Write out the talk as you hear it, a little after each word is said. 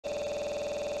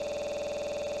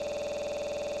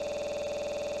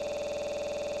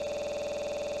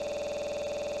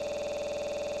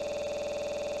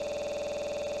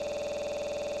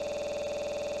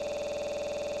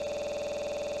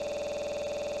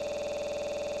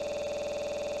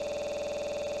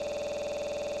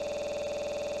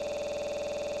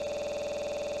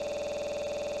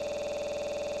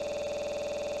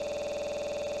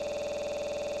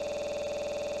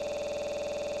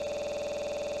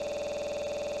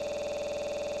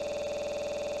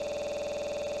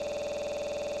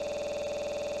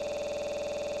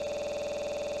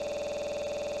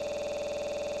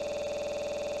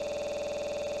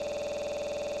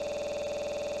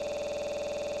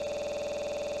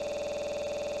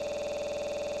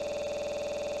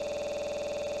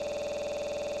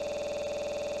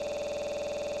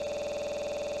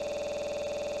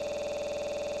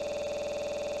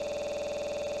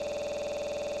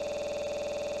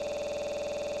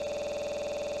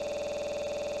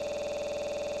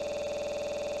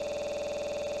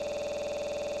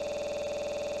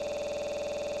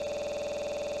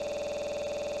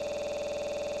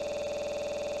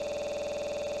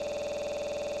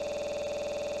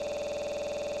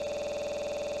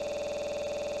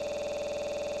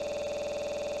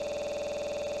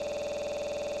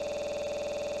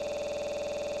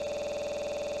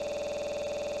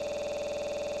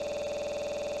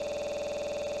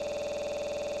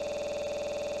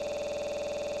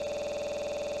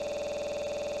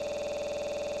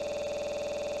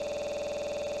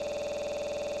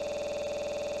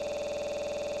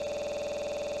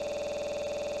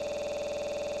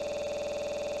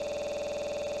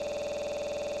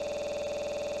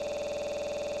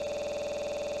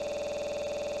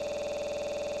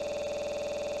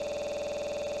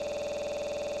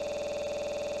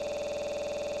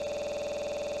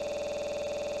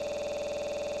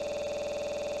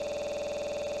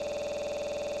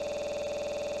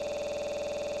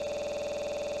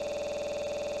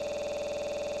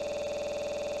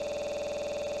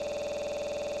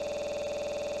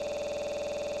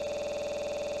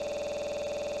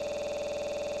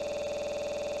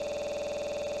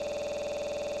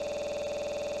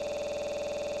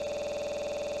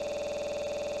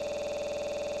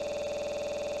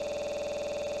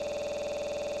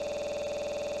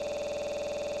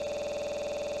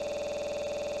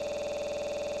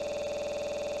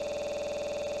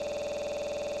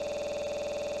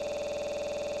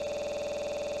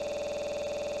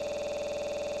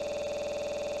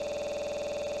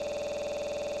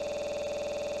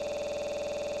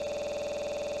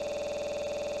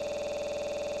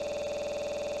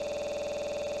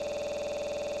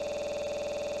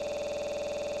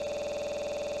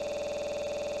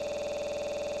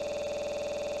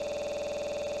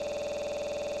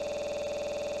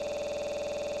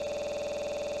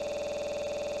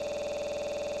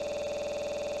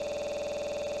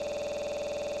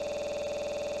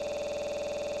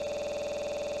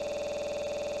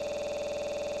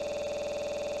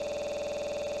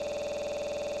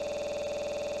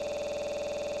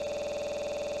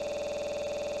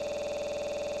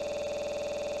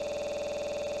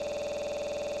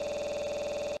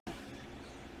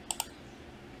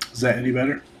Is that any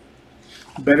better?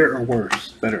 Better or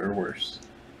worse? Better or worse?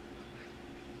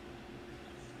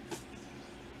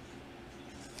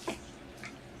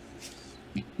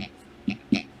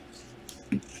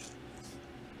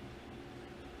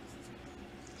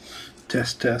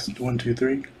 Test, test, 1, 2,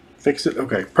 3. Fix it?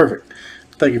 Okay, perfect.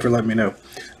 Thank you for letting me know.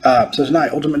 So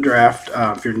tonight, Ultimate Draft.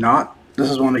 If you're not, this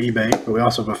is on eBay, but we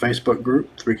also have a Facebook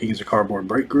group, Three Kings of Cardboard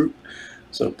Break Group.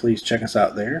 So please check us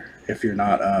out there if you're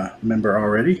not a member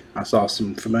already. I saw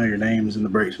some familiar names in the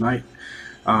break tonight.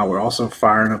 We're also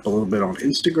firing up a little bit on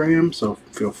Instagram, so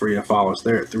feel free to follow us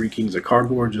there at Three Kings of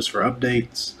Cardboard just for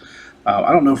updates.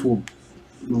 I don't know if we'll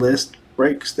list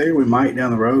breaks there. We might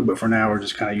down the road, but for now we're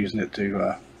just kind of using it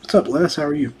to what's up, Les? How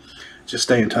are you? Just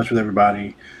stay in touch with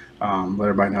everybody, let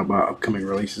everybody know about upcoming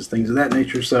releases, things of that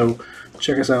nature. So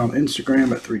check us out on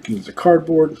Instagram at Three Kings of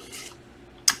Cardboard.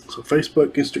 So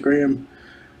Facebook, Instagram,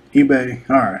 eBay.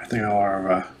 All right, I think all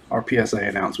our PSA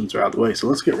announcements are out of the way, so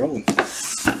let's get rolling.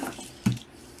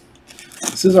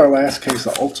 This is our last case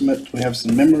of Ultimate. We have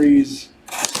some memories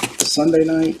Sunday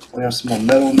night. We have some more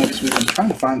metal next week. I'm trying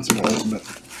to find some Ultimate.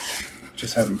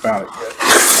 Just haven't found it yet.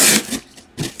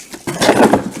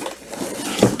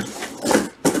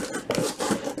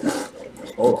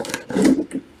 Hold on.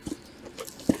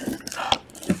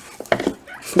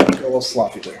 Got a little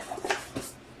sloppy there.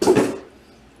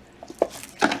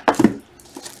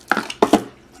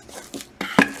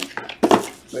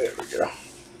 There we go.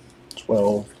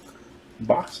 12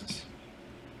 boxes.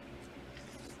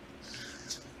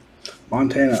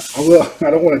 Montana.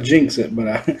 I don't want to jinx it, but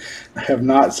I have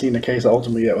not seen a case of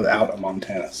Ultimate yet without a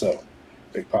Montana. So,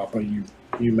 Big Papa, you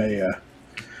may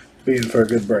be in for a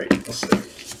good break. Let's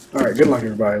see. All right, good luck,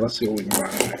 everybody. Let's see what we can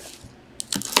find tonight.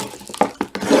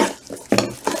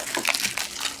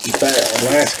 In fact,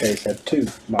 our last case had 2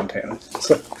 Montanas,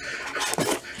 so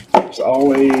there's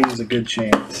always a good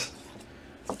chance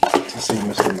to see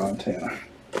Mr. Montana.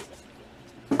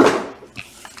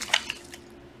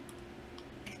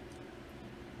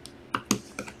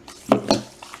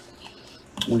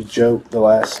 We joked the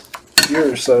last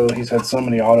year or so, he's had so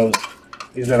many autos.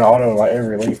 He's had an auto like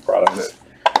every Leaf product that,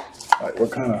 like,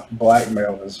 what kind of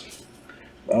blackmail does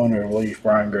the owner of Leaf,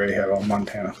 Brian Gray, have on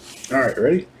Montana? All right,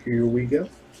 ready? Here we go.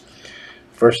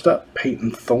 First up,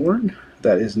 Peyton Thorne.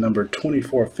 That is number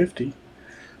 2450.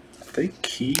 I think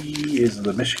he is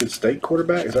the Michigan State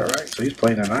quarterback. Is that right? So he's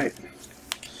playing tonight,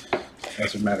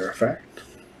 as a matter of fact.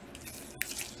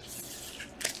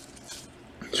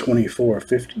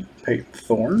 2450, Peyton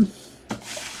Thorne.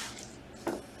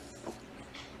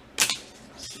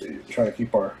 Let's see, try to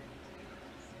keep our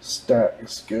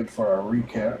stacks good for our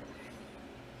recap.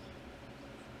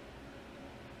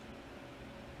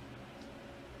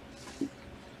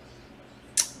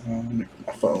 Let me put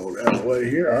my phone out of the way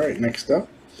here. All right, next up,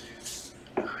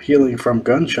 healing from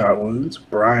gunshot wounds,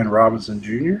 Brian Robinson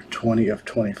Jr., 20 of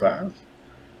 25.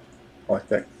 I like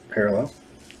that parallel.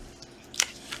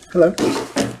 Hello.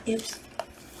 Oops.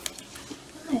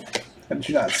 Hi. Did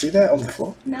you not see that on the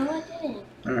floor? No, I didn't.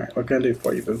 All right, what can I do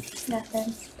for you, boo?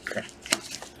 Nothing. Okay.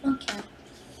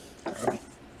 Okay.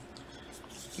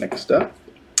 Next up,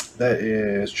 that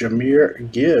is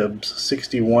Jahmyr Gibbs,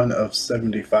 61 of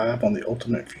 75 on the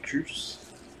Ultimate Futures.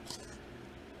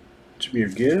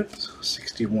 Jahmyr Gibbs,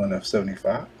 61 of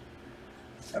 75.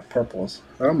 That purple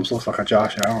that almost looks like a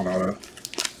Josh Allen auto.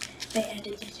 They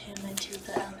edited him into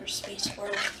the outer space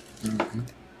world. Mm-hmm.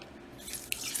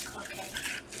 Okay.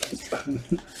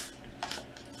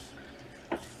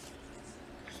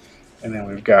 And then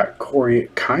we've got Corey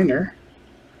Kiner.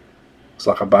 Looks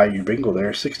like a Bayou Bengal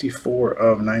there, 64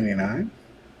 of 99.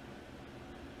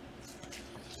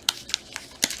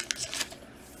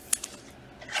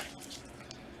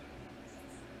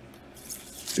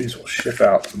 These will ship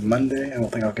out Monday. I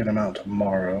don't think I'll get them out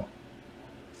tomorrow.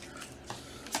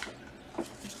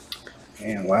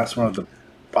 And last one of the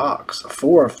box,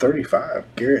 4 of 35,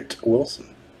 Garrett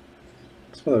Wilson.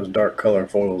 Some of those dark color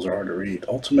foils are hard to read.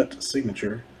 Ultimate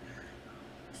Signature,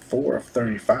 4 of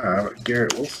 35,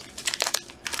 Garrett Wilson.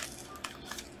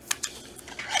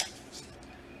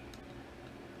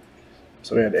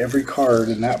 So we had every card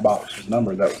in that box was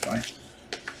numbered. That was nice.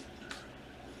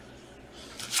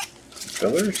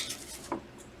 Fillers.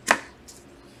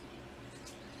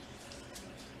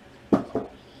 We'll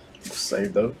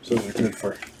save those. Those are good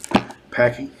for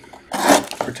packing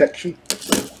protection.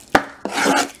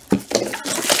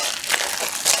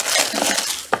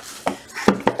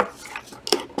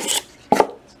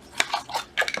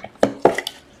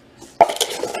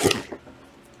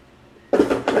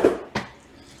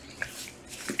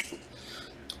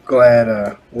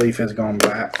 Glad Leaf has gone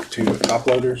back to top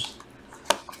loaders.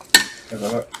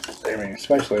 I mean,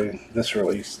 especially this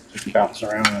release, just bouncing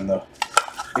around in the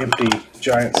empty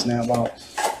giant snap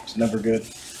box. It's never good.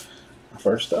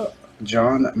 First up,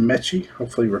 John Mechie.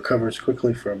 Hopefully recovers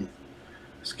quickly from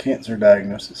his cancer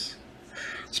diagnosis.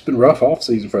 It's been a rough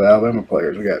offseason for the Alabama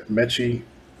players. We got Mechie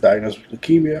diagnosed with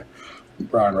leukemia.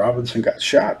 Brian Robinson got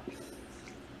shot.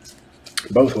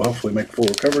 Both will hopefully make full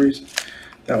recoveries.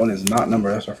 That one is not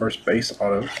numbered. That's our first base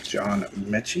auto, John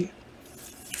Mechie.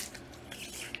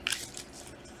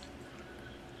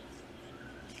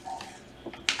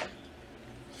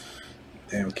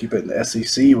 And we'll keep it in the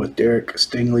SEC with Derek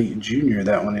Stingley Jr.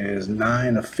 That one is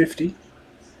 9/50.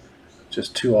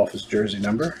 Just 2 off his jersey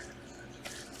number.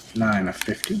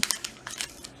 9/50.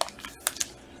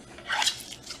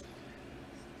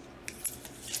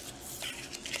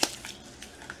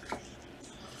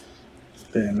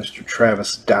 Then Mr.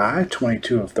 Travis Dye,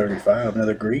 22/35.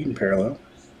 Another green parallel.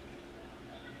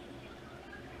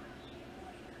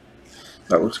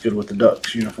 That looks good with the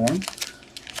Ducks uniform.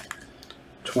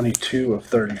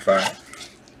 22/35.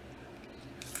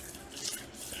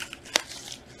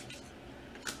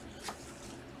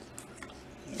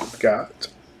 We've got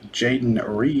Jaden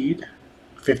Reed,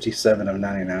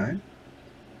 57/99.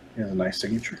 He has a nice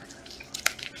signature.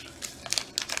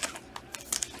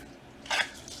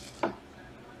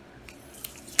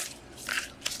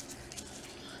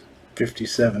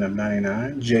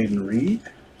 $57/99, Jaden Reed.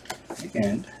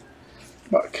 And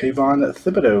Kayvon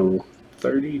Thibodeau,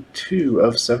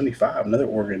 32/75, another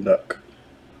Oregon Duck.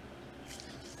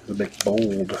 The big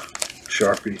bold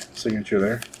Sharpie signature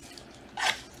there.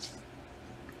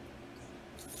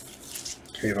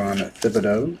 Kayvon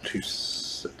Thibodeau,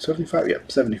 275,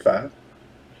 yep, 75.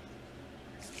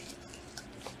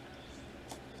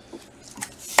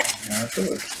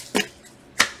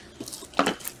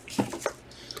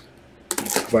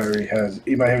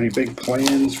 Anybody have any big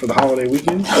plans for the holiday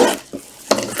weekend?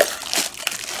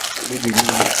 We do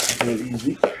not. Real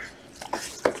easy.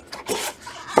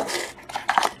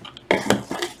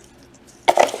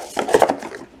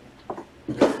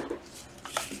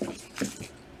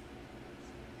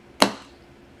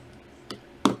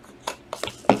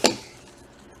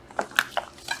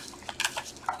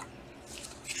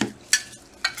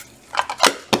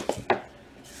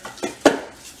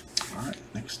 Alright,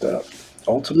 next up.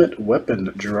 Ultimate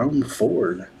Weapon, Jerome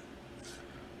Ford.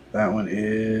 That one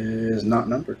is not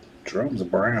numbered. Jerome's a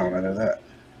brown, I know that.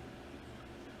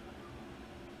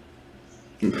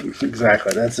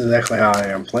 Exactly, that's exactly how I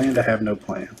am. Plan to have no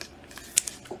plan.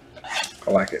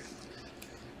 I like it.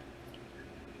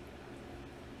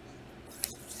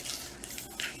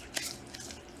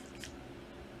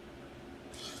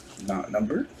 Not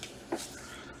numbered.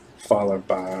 Followed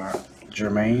by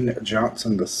Jermaine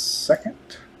Johnson II.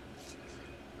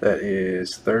 That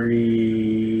is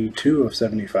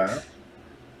 32/75.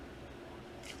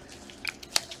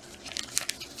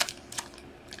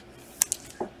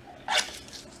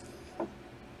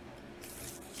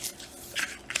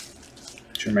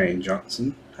 Jermaine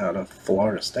Johnson out of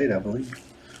Florida State, I believe.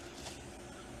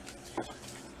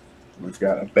 We've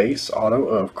got a base auto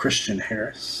of Christian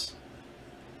Harris.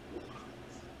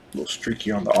 A little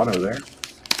streaky on the auto there.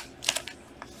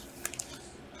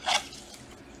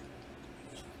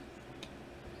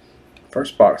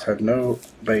 First box had no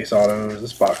base autos.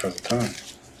 This box has a ton.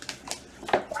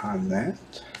 Behind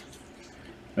that,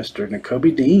 Mr.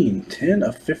 Nakobe Dean,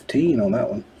 10/15 on that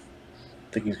one.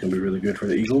 I think he's going to be really good for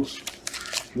the Eagles.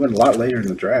 He went a lot later in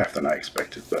the draft than I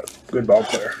expected, but good ball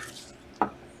player.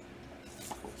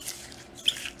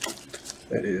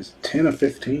 That is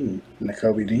 10/15,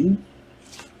 Nakobe Dean.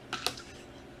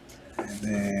 And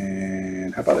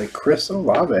then, how about a Chris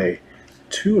Olave,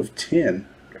 2/10.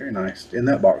 Very nice. In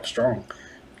that box, strong.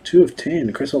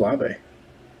 2/10, Chris Olave.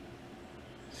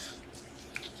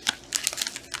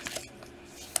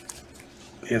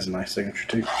 He has a nice signature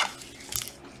too.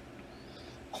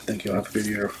 I think he'll have a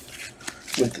video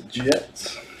with the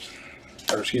Jets.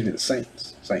 Or excuse me, the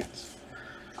Saints.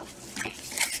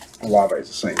 Olave is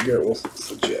a Saint. Garrett Wilson's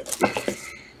the Jet.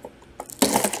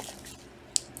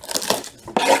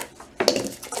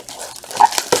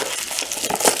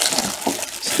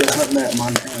 Still hunting that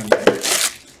Montana, baby.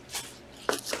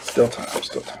 Still time.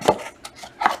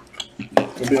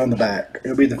 It'll be on the back.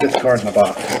 It'll be the 5th card in the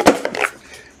box.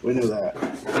 We knew that.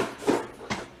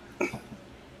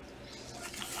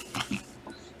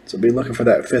 So be looking for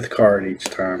that 5th card each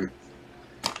time.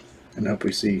 And hope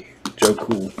we see Joe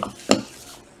Cool.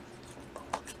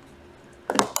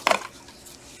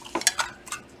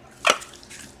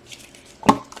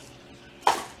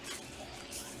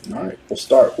 Alright, we'll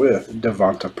start with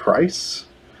Devonta Price,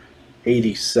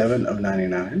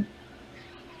 87/99.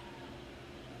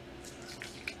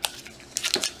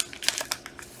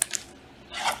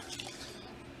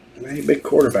 Any big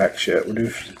quarterback shit. We'll do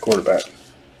some quarterback.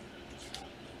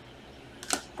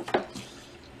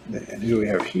 And who do we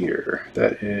have here?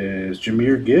 That is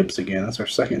Jahmyr Gibbs again. That's our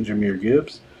second Jahmyr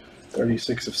Gibbs.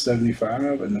 36 of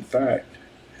 75. And in fact,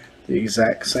 the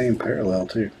exact same parallel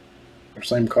too. Or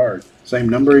same card. Same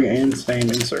numbering and same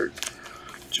insert.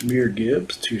 Jahmyr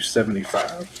Gibbs,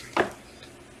 275.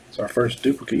 It's our first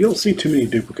duplicate. You don't see too many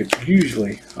duplicates.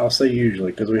 Usually, I'll say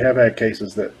usually, because we have had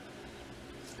cases that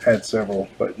had several.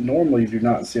 But normally you do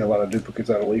not see a lot of duplicates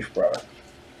out of Leaf product.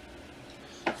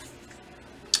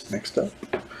 Next up.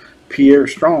 Pierre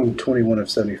Strong, 21 of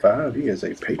 75. He is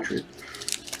a Patriot.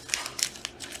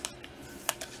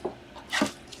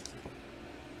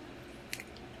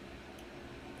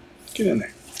 Get in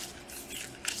there.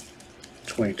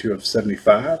 22 of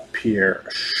 75. Pierre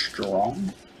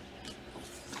Strong.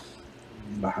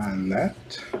 Behind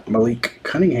that, Malik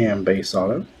Cunningham base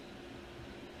auto.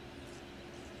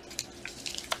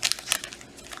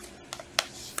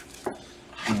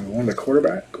 And we won the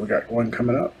quarterback. We got one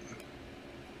coming up.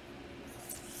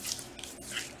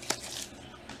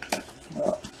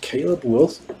 Caleb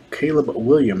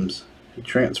Williams. He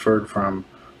transferred from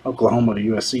Oklahoma to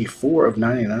USC. 4 of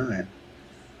 99.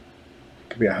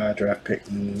 Could be a high draft pick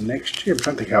next year. I'm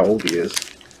trying to think how old he is.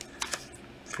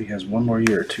 If he has 1 more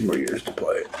year or 2 more years to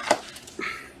play.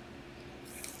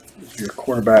 Your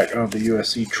quarterback of the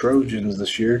USC Trojans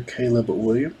this year, Caleb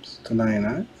Williams to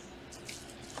 99.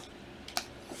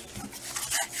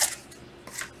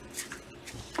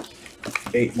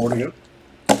 Eight more to go.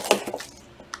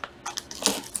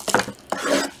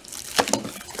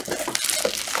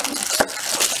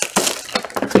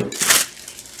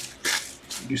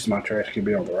 Use my trash could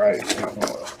be on the right. I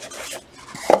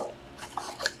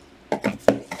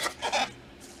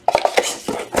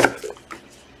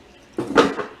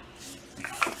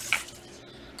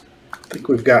think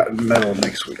we've got metal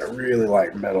next week. I really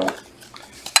like metal.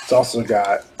 It's also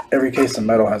got every case of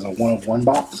metal has a 1 of 1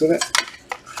 box in it.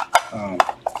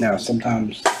 Now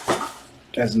sometimes,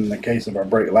 as in the case of our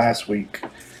break last week,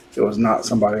 it was not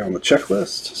somebody on the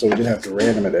checklist, so we did have to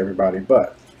random it to everybody,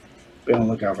 but be on the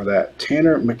lookout for that.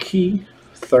 Tanner McKee,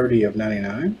 30 of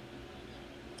 99.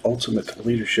 Ultimate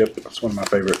Leadership. That's one of my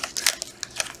favorite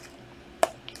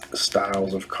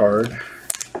styles of card.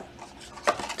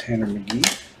 Tanner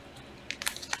McKee,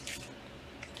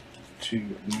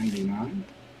 299.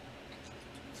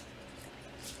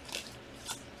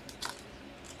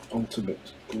 Ultimate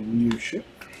Leadership.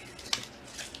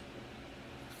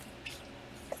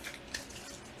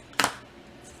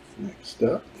 Next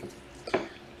up,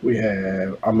 we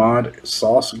have Ahmad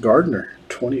Sauce Gardner,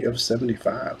 20 of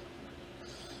 75.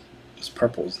 It's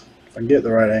purples. If I can get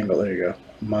the right angle, there you go.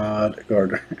 Ahmad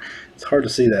Gardner. It's hard to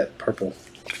see that purple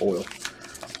foil.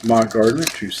 Ahmad Gardner,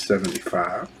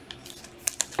 275.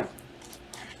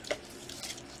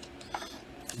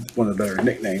 One of the better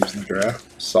nicknames in the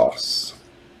draft. Sauce.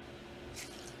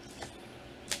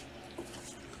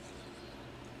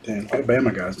 And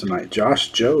Alabama guys tonight.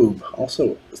 Josh Jobe,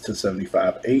 also to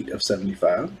 75. 8 of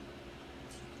 75.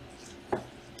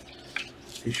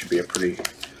 He should be a pretty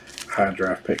high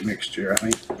draft pick next year, I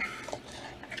think.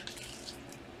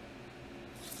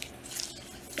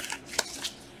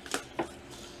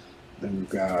 Then we've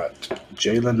got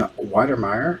Jalen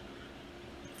Weidermeyer,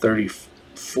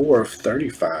 34 of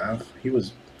 35. He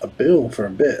was a Bill for a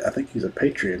bit. I think he's a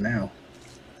Patriot now.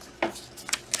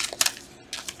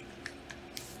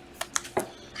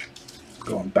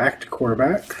 Going back to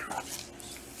quarterback.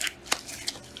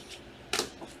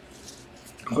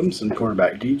 Clemson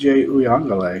quarterback, DJ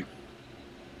Uyangale.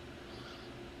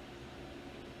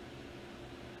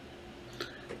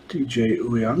 DJ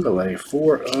Uyangale,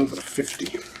 4 of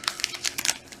 50.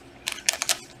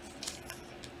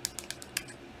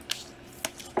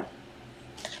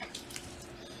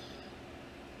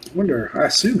 I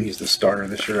assume he's the starter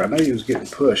this year. I know he was getting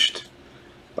pushed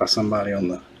by somebody on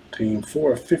the team.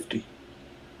 4 of 50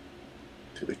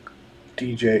 to the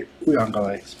DJ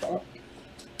Uyangale spot.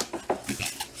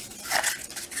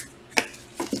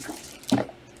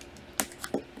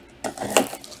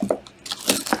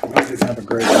 I didn't have a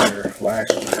great year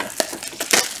last year.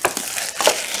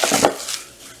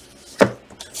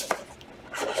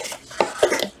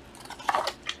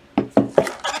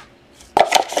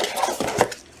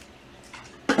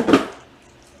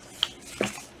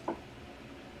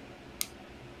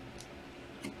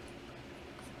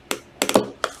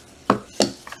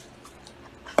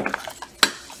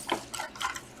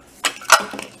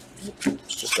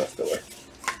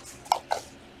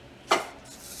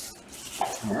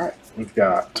 Alright, we've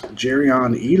got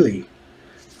Jerrion Ely,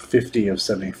 50 of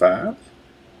 75.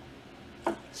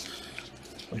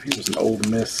 believe he was an Ole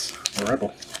Miss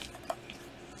Rebel.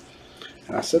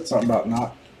 And I said something about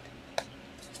not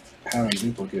having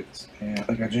duplicates, and I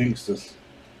think I jinxed us.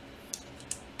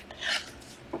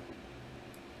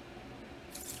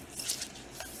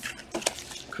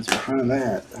 Because behind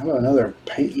that, how about another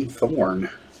Peyton Thorne?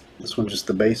 This one's just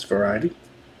the base variety.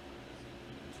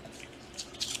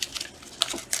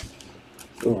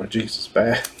 Oh, Jesus,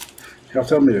 bad. Y'all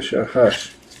tell me to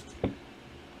hush.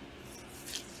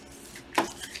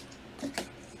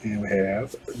 And we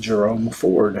have Jerome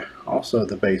Ford, also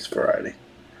the base variety.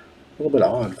 A little bit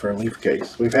odd for a leaf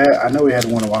case. I know we had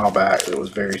one a while back that was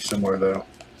very similar though.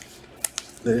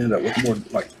 They ended up with more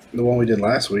like the one we did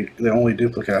last week. The only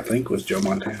duplicate I think was Joe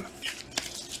Montana.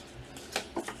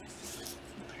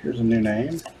 Here's a new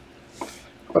name.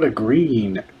 What a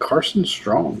green Carson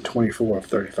Strong, 24 of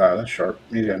 35. That's sharp.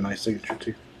 He's got a nice signature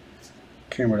too.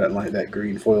 Camera doesn't like that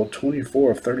green foil.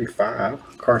 24 of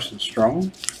 35. Carson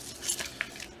Strong.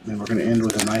 And we're going to end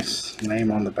with a nice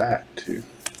name on the back too.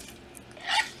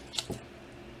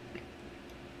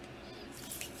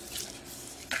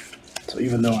 So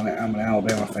even though I'm an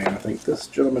Alabama fan, I think this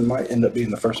gentleman might end up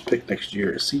being the first pick next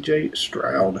year. C.J.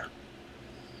 Stroud.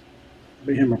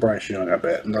 Be him or Bryce Young, I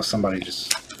bet. Unless somebody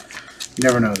just... You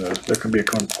never know, though. There could be a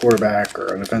quarterback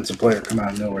or an offensive player come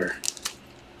out of nowhere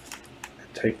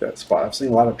and take that spot. I've seen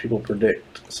a lot of people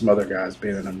predict some other guys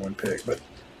being the #1 pick, but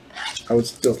I would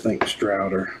still think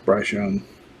Stroud or Bryce Young.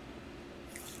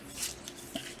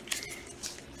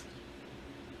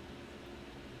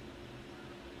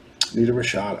 Need a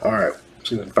Rashad. All right,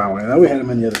 see if we can find one. I know we had him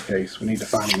in the other case. We need to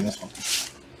find him in this one.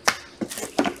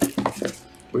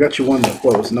 We got you one that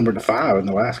was numbered to 5 in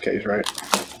the last case, right?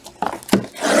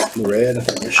 The red. I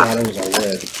think Rashad was our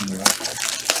red in the last case.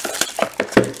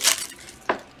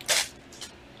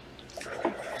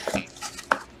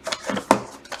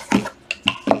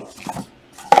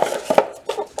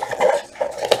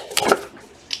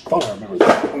 I thought I remember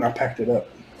that when I packed it up.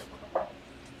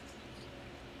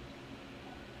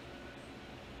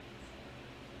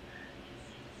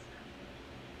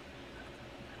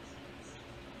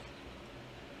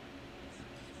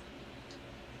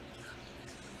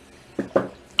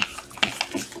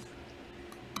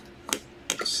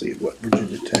 See what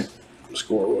Virginia Tech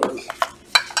score was.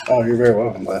 Oh, you're very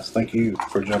welcome, Les. Thank you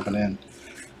for jumping in.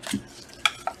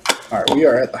 All right, we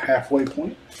are at the halfway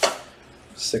point.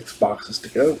 6 boxes to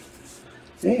go.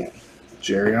 And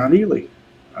Jerrion Ely.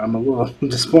 I'm a little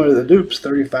disappointed the dupes.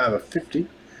 35 of 50.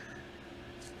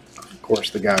 Of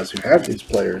course, the guys who have these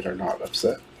players are not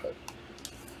upset. But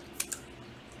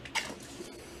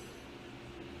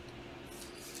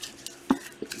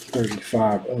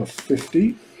 35 of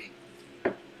 50.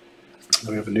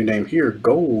 We have a new name here,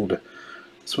 Gold.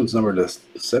 This one's numbered to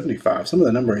 75. Some of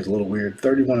the numbering is a little weird.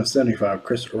 31 of 75,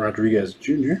 Chris Rodriguez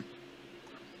Jr.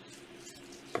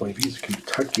 I believe he's a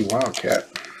Kentucky Wildcat.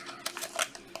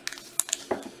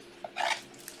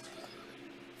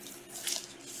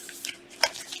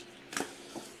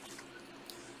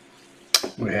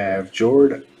 We have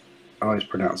George, I always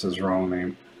pronounce his wrong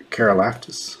name,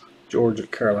 Karalaftis. George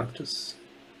Karalaftis.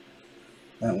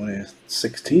 That one is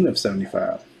 16 of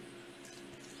 75.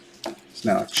 It's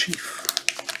now a Chief.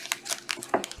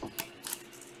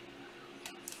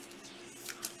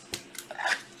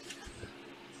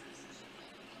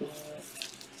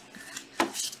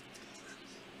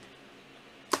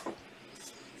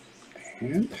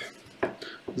 And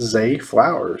Zay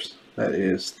Flowers. That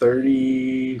is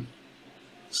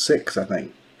 36, I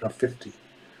think, of 50.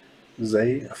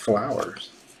 Zay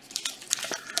Flowers.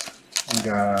 We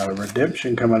got a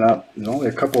redemption coming up. There's only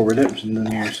a couple of redemptions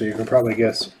in here, so you can probably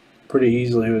guess pretty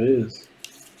easily who it is.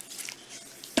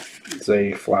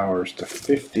 Zay Flowers to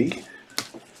 50.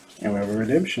 And we have a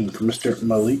redemption for Mr.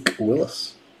 Malik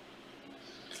Willis.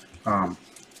 And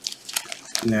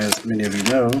as many of you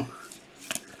know,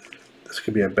 this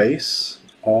could be a base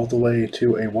all the way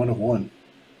to a 1 of 1.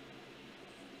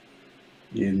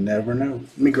 You never know.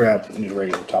 Let me grab a new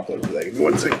regular top loader for that. Give me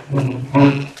 1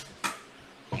 second.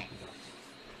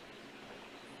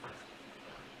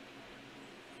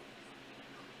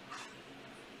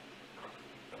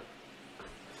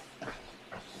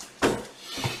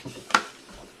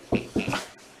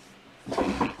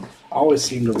 I always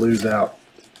seem to lose out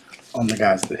on the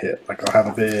guys that hit. Like I'll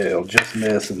have a bid, it'll just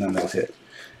miss, and then they'll hit.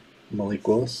 Malik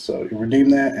Willis. So you redeem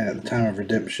that, and at the time of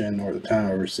redemption or the time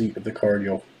of receipt of the card,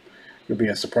 you'll be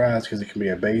a surprise because it can be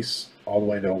a base all the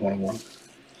way to a 1 of 1,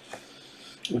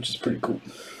 which is pretty cool.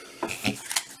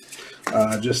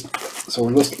 Just so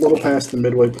we're just a little past the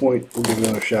midway point, we'll give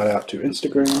another shout out to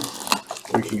Instagram,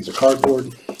 3 Kings of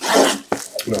Cardboard.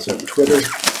 We also have Twitter,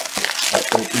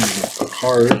 3 Kings of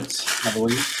Cards, I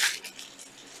believe.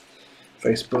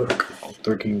 Facebook,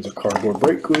 3 Kings of Cardboard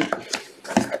Break Group.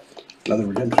 Another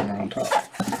redemption on top.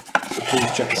 So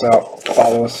please check us out.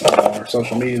 Follow us on our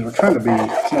social medias. We're trying to be,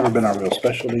 it's never been our real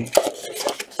specialty.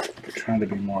 We're trying to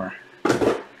be more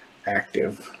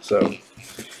active. So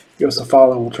give us a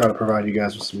follow. We'll try to provide you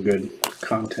guys with some good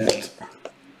content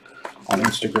on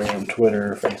Instagram,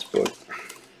 Twitter, Facebook.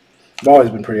 I've always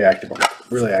been pretty active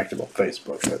really active on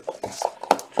Facebook, but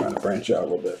trying to branch out a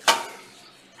little bit.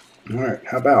 All right,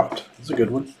 how about, this is a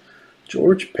good one,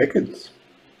 George Pickens.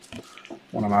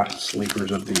 One of my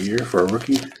sleepers of the year for a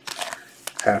rookie.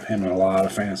 Have him in a lot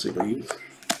of fantasy leagues.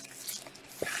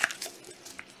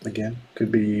 Again,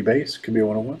 could be base, could be a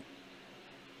 101.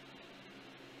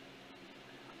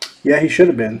 Yeah, he should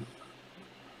have been.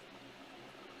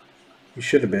 He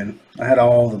should have been. I had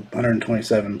all the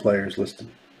 127 players listed.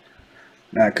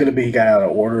 Now, it could have been he got out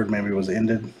of order, maybe it was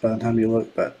ended by the time you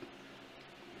look, but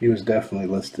he was definitely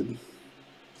listed.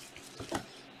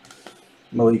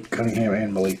 Malik Cunningham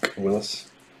and Malik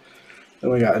Willis.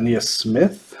 Then we got Aeneas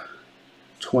Smith,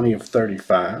 20 of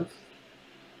 35.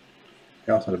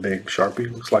 He also had a big Sharpie.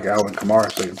 Looks like Alvin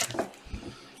Kamara signature.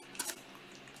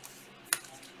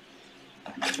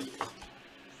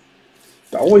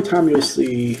 The only time you'll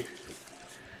see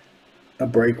a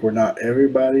break where not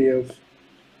everybody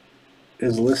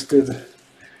is listed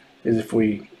is if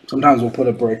sometimes we'll put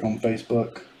a break on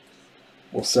Facebook.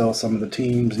 We'll sell some of the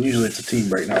teams, and usually it's a team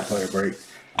break, not a player break.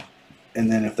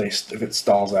 And then if it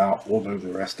stalls out, we'll move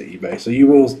the rest to eBay. So you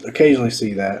will occasionally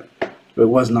see that, but it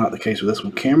was not the case with this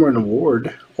one. Cameron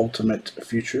Ward, Ultimate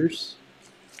Futures,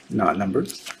 not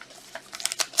numbered.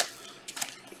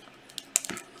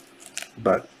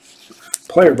 But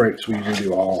player breaks we usually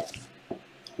do all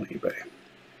on eBay.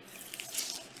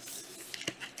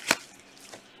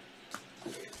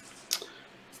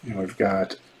 And we've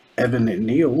got Evan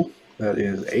Neal. That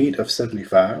is 8 of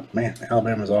 75. Man,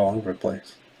 Alabama's all over the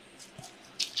place.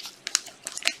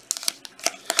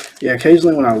 Yeah,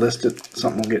 occasionally when I list it,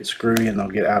 something will get screwy and they'll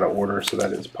get out of order, so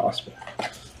that is possible.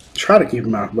 Try to keep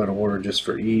them out of order just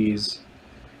for ease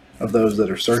of those that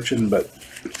are searching, but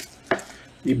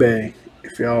eBay,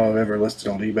 if y'all have ever listed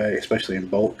on eBay, especially in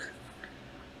bulk,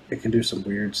 it can do some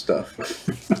weird stuff.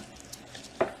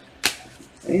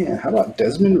 And how about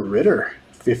Desmond Ridder,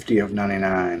 50 of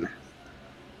 99.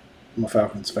 I'm a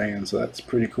Falcons fan, so that's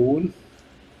pretty cool. And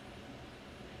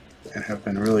have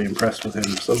been really impressed with him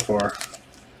so far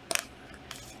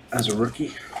as a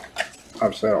rookie.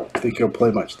 Obviously, I don't think he'll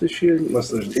play much this year unless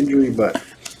there's an injury, but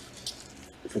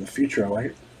for the future, I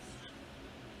like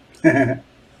it.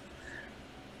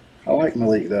 I like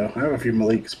Malik, though. I have a few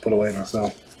Maliks put away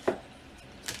myself.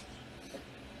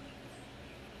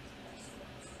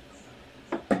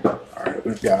 Alright,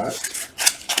 we've got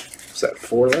set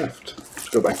 4 left. Let's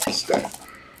go back to the stat.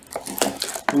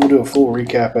 We'll do a full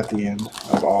recap at the end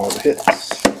of all the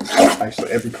hits.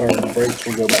 Actually, every card in the breaks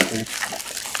we'll go back here.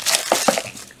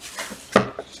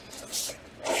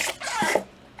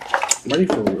 I'm ready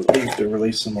for Leaf to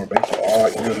release some more baseball. I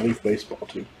like good Leaf baseball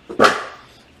too.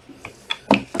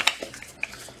 I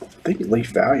think Leaf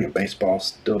Valiant baseball is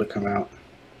still to come out.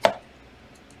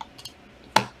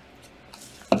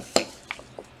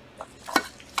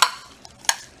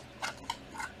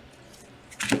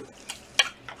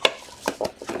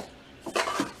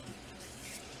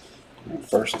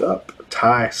 First up,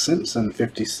 Ty Simpson,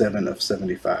 57 of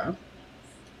 75.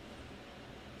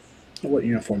 What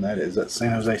uniform that is? That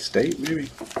San Jose State, maybe?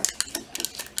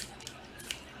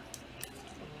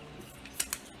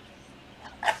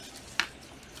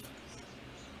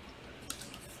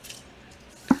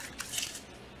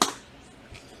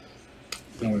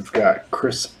 And we've got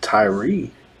Chris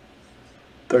Tyree,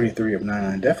 33 of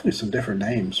 99. Definitely some different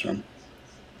names from.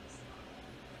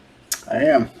 I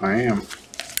am.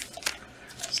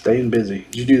 Staying busy.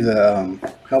 Did you do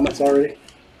the helmets already?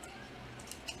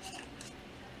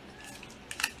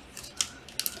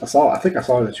 I think I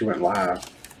saw that you went live.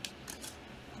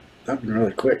 That'd been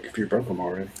really quick if you broke them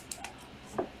already.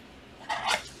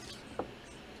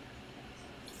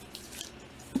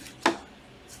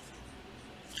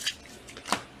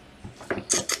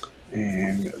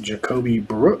 And Jacory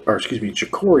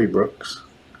Brooks.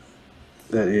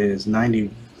 That is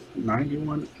 91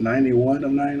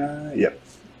 of 99. Yep.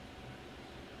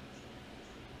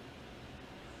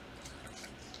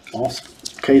 Awesome.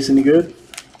 Case any good?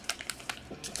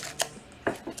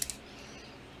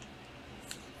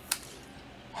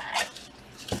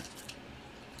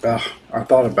 I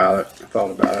thought about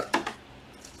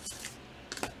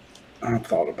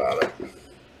it.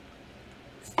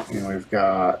 And we've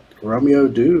got Romeo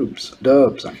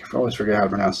Dubs. I always forget how to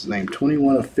pronounce his name.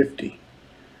 21 of 50.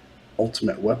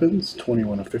 Ultimate Weapons.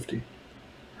 21 of 50.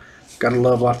 Gotta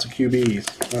love lots of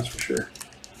QBs. That's for sure.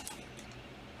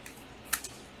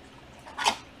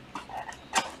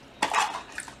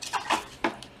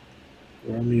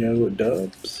 Romeo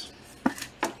Dubs.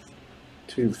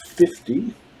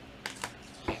 250.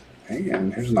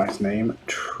 And here's a nice name.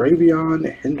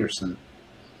 Travion Henderson.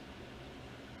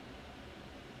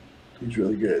 He's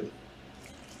really good.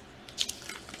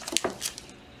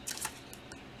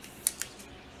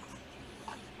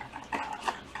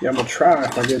 Yeah, I'm going to try,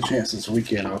 if I get a chance this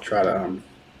weekend, I'll try to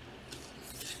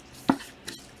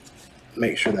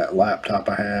make sure that laptop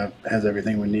I have has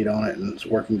everything we need on it and it's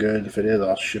working good. If it is,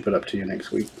 I'll ship it up to you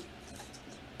next week.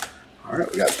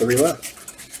 Alright, we got 3 left.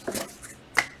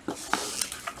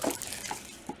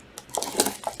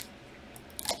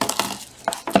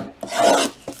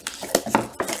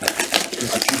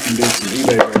 If you can do some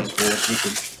eBay rates for us, we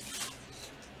could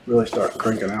really start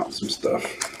cranking out some stuff.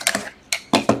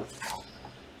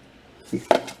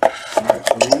 Alright,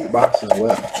 3 boxes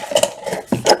left.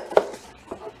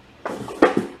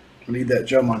 We need that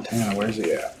Joe Montana. Where's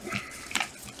he at?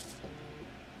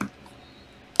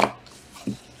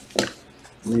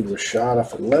 Need Rashada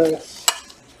for less.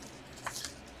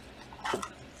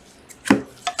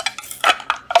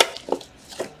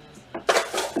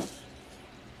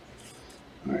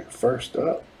 Alright, first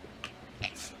up,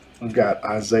 we've got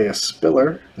Isaiah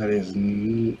Spiller. That is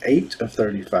 8 of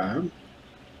 35.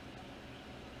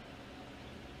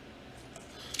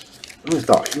 I always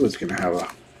thought he was going to have a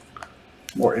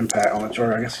more impact on the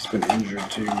chart. I guess he's been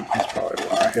injured too. That's probably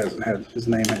why he hasn't had his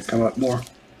name has come up more.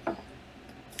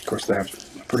 Of course, they have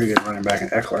a pretty good running back in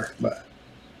Eckler, but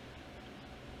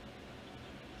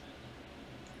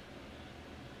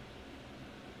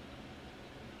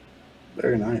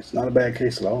very nice. Not a bad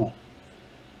case at all.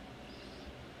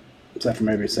 Except for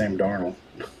maybe Sam Darnold.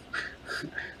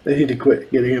 They need to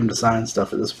quit getting him to sign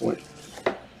stuff at this point.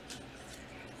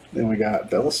 Then we got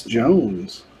Velus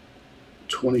Jones,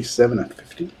 27 of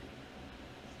 50.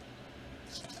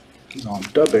 He's on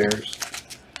Dub Bears.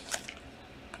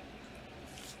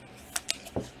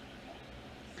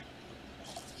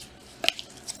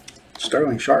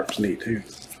 Sterling Sharp's neat too.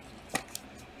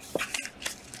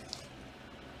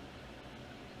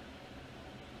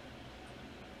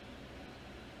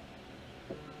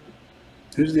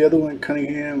 Who's the other one?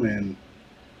 Cunningham, and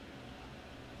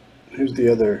who's the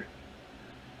other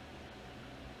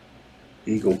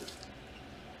Eagle?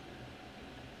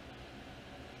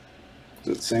 Is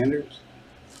it Sanders?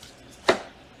 I'll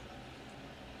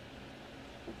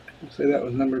say that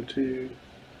was number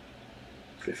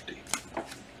 250.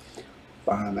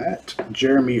 Behind that,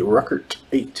 Jeremy Ruckert,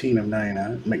 18 of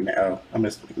 99. McNabb. Oh, I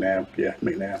missed McNabb. Yeah,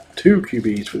 McNabb. 2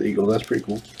 QBs for the Eagles. That's pretty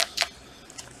cool.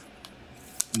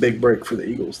 Big break for the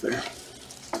Eagles there.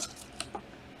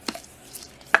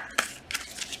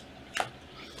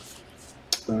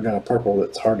 Then we got a purple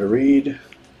that's hard to read.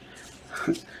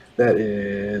 That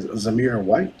is Zamir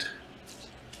White.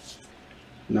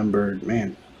 Numbered,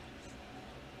 man,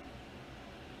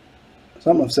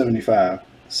 some of 75.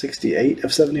 68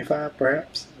 of 75,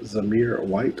 perhaps. Zamir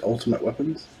White, Ultimate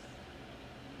Weapons.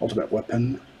 Ultimate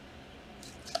Weapon.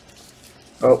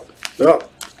 Oh,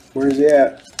 where's he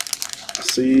at?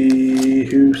 See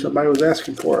who somebody was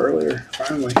asking for earlier.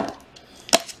 Finally.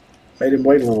 Made him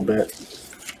wait a little bit.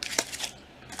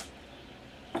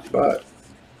 But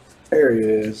there he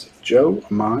is. Joe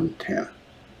Montana.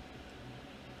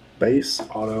 Base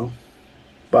auto.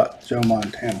 But Joe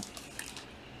Montana.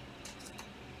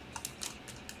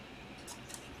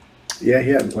 Yeah,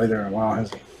 he hadn't played there in a while,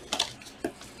 has he?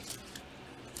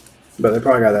 But they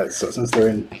probably got that, since they're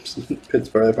in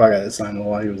Pittsburgh, they probably got that signed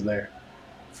while he was there.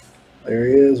 There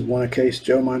he is, 1 a case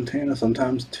Joe Montana,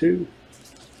 sometimes 2.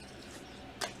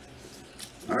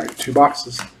 Alright, 2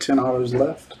 boxes, 10 autos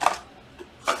left.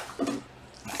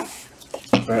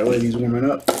 That lady's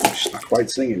warming up. She's not quite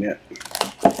singing yet.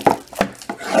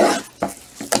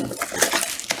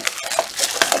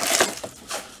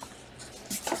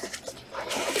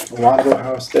 A lot of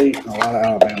Ohio State and a lot of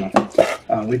Alabama.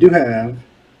 We do have,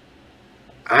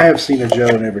 I have seen a Joe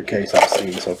in every case I've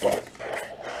seen so far.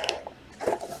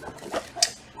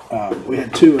 We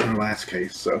had 2 in our last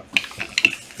case, so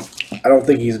I don't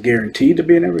think he's guaranteed to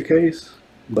be in every case,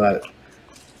 but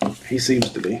he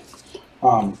seems to be.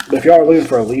 If y'all are looking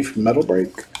for a Leaf Metal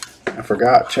Break, I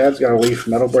forgot, Chad's got a Leaf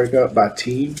Metal Break up by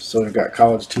teams, so we've got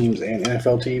college teams and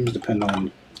NFL teams, depending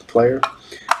on the player,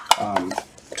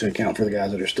 to account for the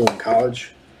guys that are still in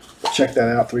college. Check that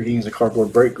out, 3 Kings of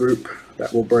Cardboard Break group.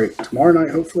 That will break tomorrow night,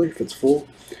 hopefully, if it's full.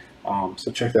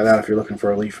 So check that out if you're looking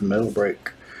for a leaf metal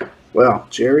break. Well,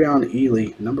 Jerrion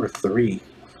Ely, number 3.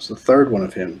 It's the third one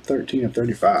of him, 13 of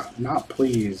 35. Not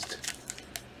pleased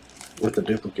with the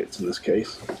duplicates in this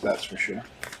case, that's for sure.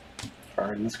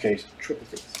 Or in this case,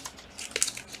 triplicates.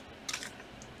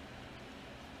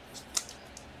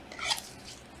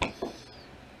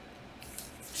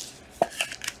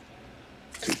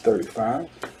 $235.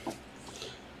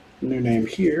 New name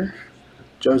here,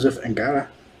 Joseph Ngata.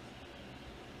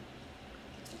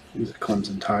 He's a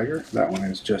Clemson Tiger. That one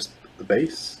is just the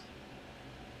base.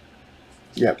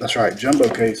 Yep, that's right. Jumbo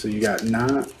case. So you got 8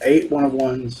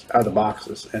 1-of-1s out of the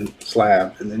boxes and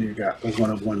slab, and then you got the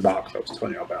 1-of-1 box I was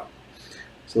telling you about.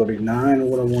 So there'll be 9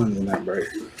 1-of-1s in that break.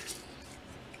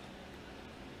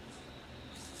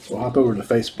 So hop over to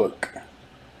Facebook.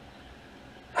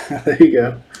 There you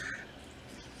go.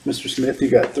 Mr. Smith, you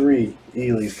got 3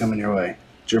 Elys coming your way.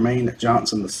 Jermaine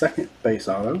Johnson II, base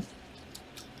auto.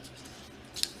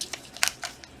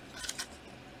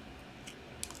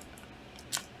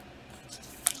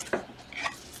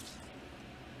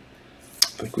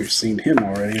 I think we've seen him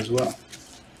already as well.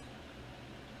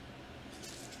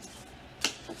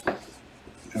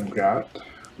 And we've got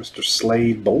Mr.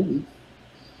 Slade Bolden,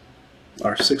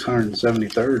 our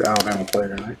 673rd Alabama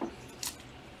player tonight.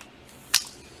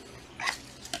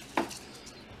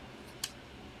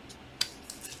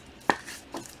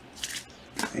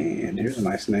 And here's a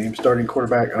nice name, starting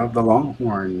quarterback of the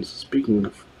Longhorns. Speaking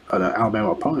of an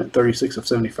Alabama opponent, 36 of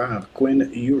 75,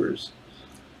 Quinn Ewers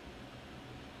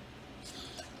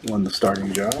won the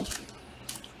starting job.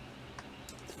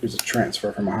 Here's a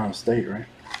transfer from Ohio State, right?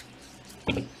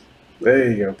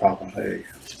 There you go, Papa. There you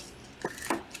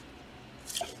go.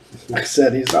 Like I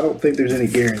said, I don't think there's any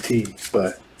guarantee,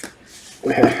 but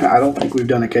I don't think we've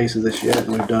done a case of this yet.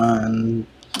 We've done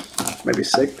maybe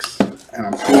 6, and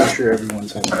I'm pretty sure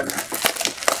everyone's had that.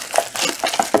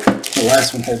 The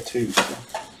last one had 2. So.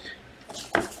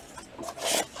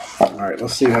 All right,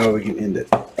 let's see how we can end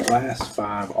it. Last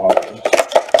 5 autos.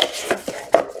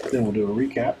 Then we'll do a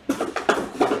recap.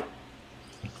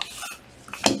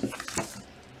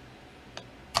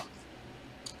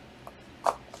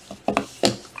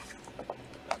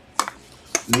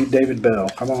 Need David Bell.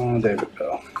 Come on, David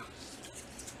Bell.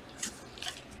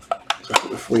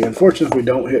 So unfortunately, if we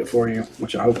don't hit for you,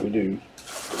 which I hope we do,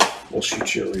 we'll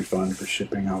shoot you a refund for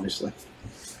shipping, obviously.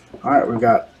 All right, we've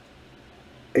got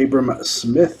Abram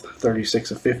Smith,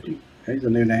 36 of 50. He's a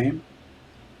new name.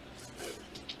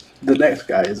 The next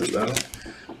guy isn't,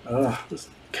 though. This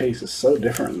case is so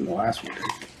different than the last one.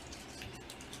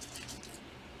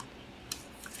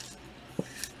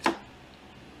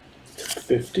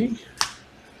 50.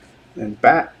 Then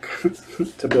back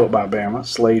to Built by Bama,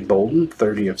 Slade Bolden,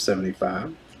 30 of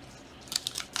 75.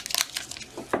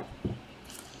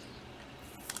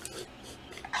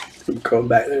 Going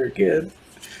back there again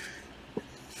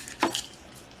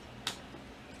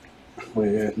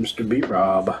with Mr.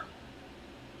 B-Rob.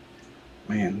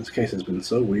 Man, this case has been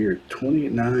so weird.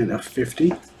 29 of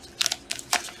 50.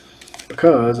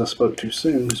 Because I spoke too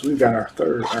soon, because we've got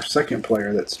our second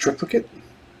player that's triplicate.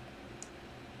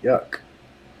 Yuck.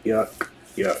 Yuck.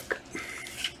 Yuck.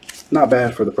 Not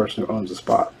bad for the person who owns the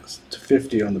spot. It's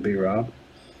 50 on the B-Rob.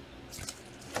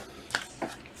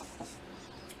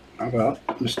 How about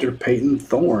Mr. Peyton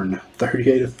Thorne,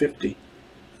 38 of 50.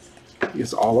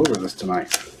 He's all over this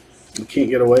tonight. We can't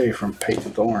get away from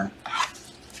Peyton Thorne.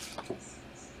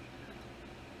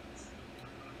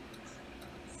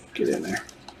 Get in there.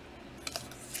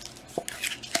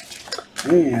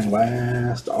 And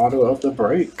last auto of the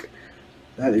break.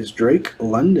 That is Drake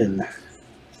London.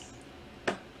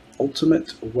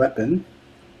 Ultimate Weapon.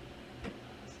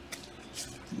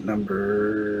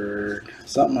 Number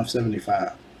something of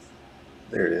 75.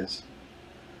 There it is.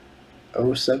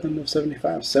 07 of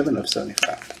 75? 7 of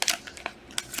 75.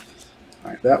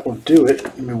 Alright, that will do it.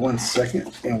 Give me 1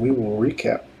 second and we will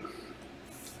recap.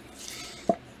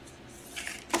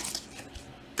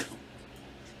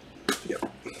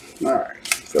 Yep. Alright,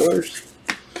 fillers.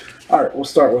 Alright, we'll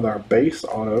start with our base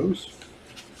autos.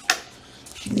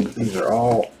 These are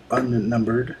all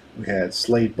unnumbered. We had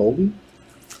Slade Bolden,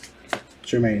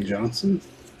 Jermaine Johnson,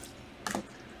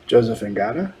 Joseph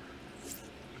Ngata,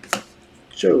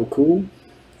 Joe Cool,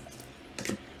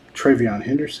 Travion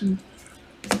Henderson,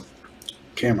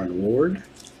 Cameron Ward,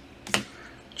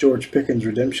 George Pickens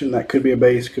Redemption. That could be a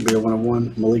base, could be a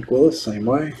 1-of-1. Malik Willis, same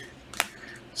way.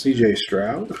 CJ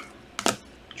Stroud,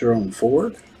 Jerome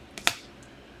Ford,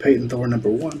 Peyton Thorne number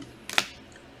 1,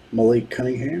 Malik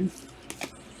Cunningham,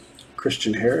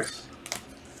 Christian Harris,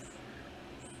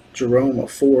 Jerome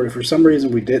Ford. If for some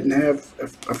reason we didn't have,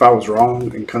 if I was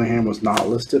wrong and Cunningham was not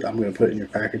listed, I'm going to put it in your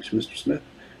package, Mr. Smith.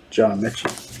 John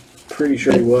Mitchell. Pretty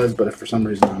sure he was, but if for some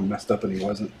reason I messed up and he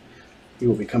wasn't, he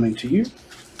will be coming to you.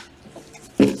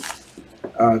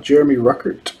 Jeremy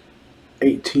Ruckert,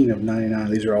 18 of 99.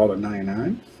 These are all to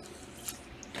 99.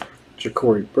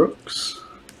 Ja'Cory Brooks,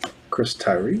 Chris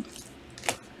Tyree,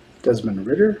 Desmond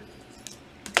Ritter,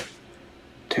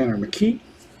 Tanner McKee,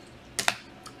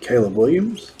 Caleb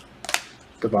Williams,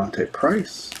 Devontae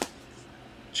Price,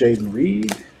 Jaden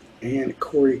Reed, and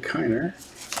Corey Kiner.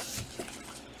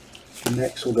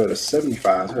 Next, we'll go to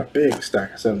 75. It's got a big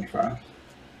stack of 75.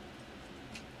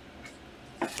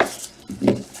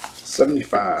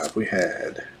 75, we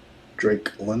had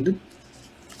Drake London,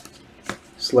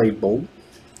 Slade Bold,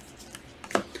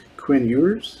 Quinn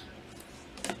Ewers,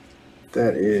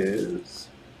 that is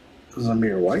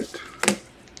Zamir White,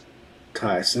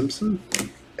 Ty Simpson,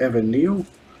 Evan Neal,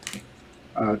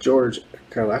 George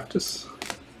Karlaftis,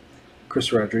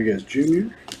 Chris Rodriguez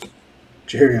Jr.,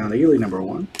 Jerrion Ely, number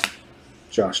 1,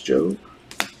 Josh Jobe,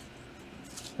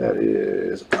 that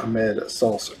is Ahmed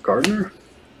Salsa Gardner,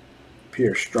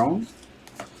 Pierre Strong,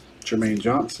 Jermaine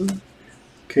Johnson,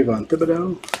 Kayvon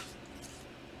Thibodeau,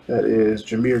 that is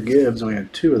Jahmyr Gibbs. We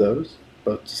had 2 of those,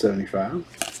 both to 75.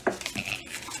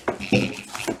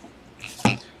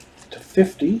 To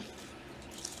 50,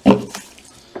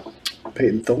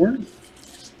 Peyton Thorne,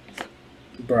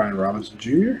 Brian Robinson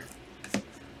Jr.,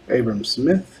 Abram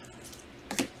Smith,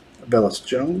 Velus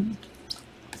Jones,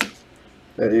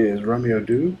 that is Romeo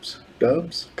Dubs,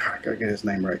 God, I gotta get his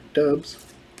name right, Dubs,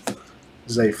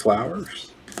 Zay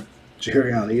Flowers,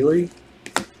 Jerrion Ely,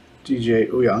 DJ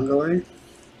Uyangale,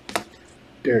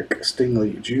 Derek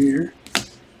Stingley Jr.,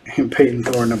 and Peyton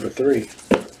Thorne, number 3.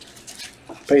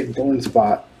 Peyton Thorne's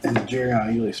spot and the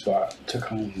Jerrion Ely spot took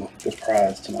home the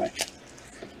prize tonight.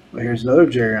 Well, here's another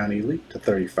Jerrion Ely to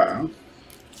 35.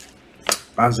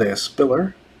 Isaiah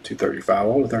Spiller to 35,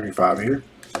 all to 35 here.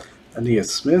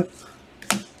 Aeneas Smith,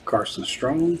 Carson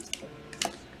Strong,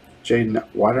 Jaden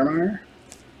Weidermeyer,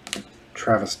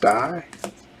 Travis Dye,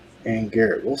 and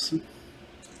Garrett Wilson.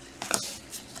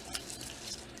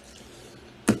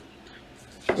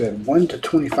 We had 1 to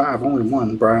 25, only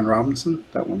one, Brian Robinson.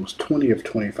 That one was 20 of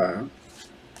 25.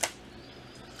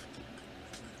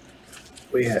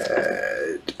 We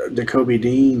had Jacoby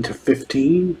Dean to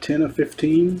 15, 10 of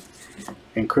 15.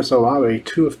 And Chris Olave,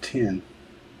 2 of 10.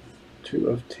 2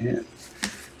 of 10.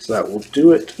 So that will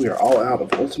do it. We are all out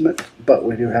of Ultimate, but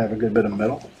we do have a good bit of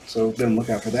metal. So be on the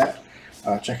lookout for that.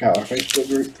 Check out our Facebook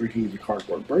group, 3 Kings of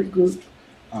Cardboard Break Group.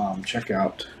 Check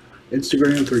out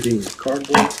Instagram, 3 Kings of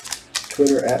Cardboard.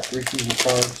 Twitter, at 3 Kings of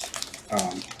Cards.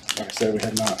 Like I said, we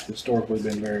have not historically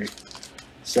been very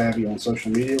savvy on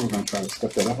social media. We're going to try to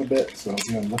step that up a bit. So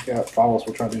be on the lookout. Follow us.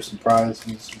 We'll try to do some prizes,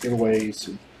 some giveaways,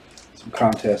 some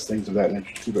contests, things of that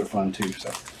nature to keep it fun too.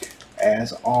 So,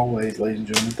 as always, ladies and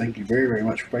gentlemen, thank you very, very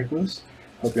much for breaking with us.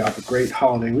 Hope you all have a great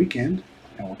holiday weekend,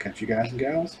 and we'll catch you guys and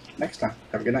gals next time.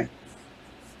 Have a good night.